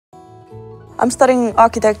I'm studying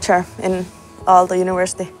architecture in Aalto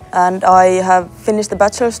University, and I have finished a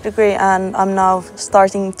bachelor's degree, and I'm now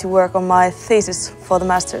starting to work on my thesis for the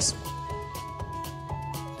master's.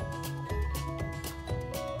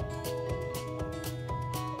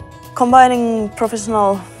 Combining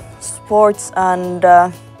professional sports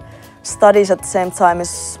and studies at the same time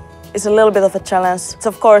is a little bit of a challenge. It's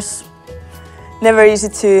of course never easy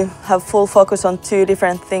to have full focus on two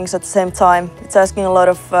different things at the same time. It's asking a lot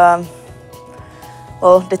of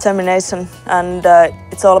determination, and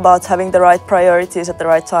it's all about having the right priorities at the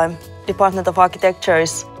right time. Department of Architecture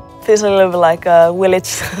feels a little bit like a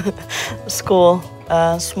village school,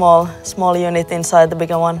 a small unit inside the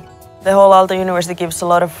bigger one. The whole Aalto University gives a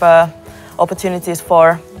lot of opportunities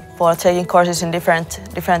for taking courses in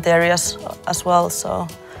different areas as well, so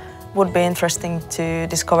it would be interesting to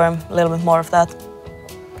discover a little bit more of that.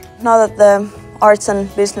 Now that the arts and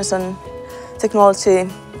business and technology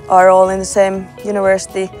are all in the same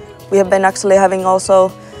university, we have been actually having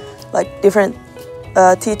also different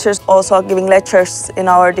teachers also giving lectures in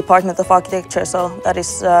our Department of Architecture, so that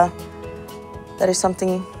is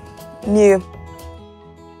something new.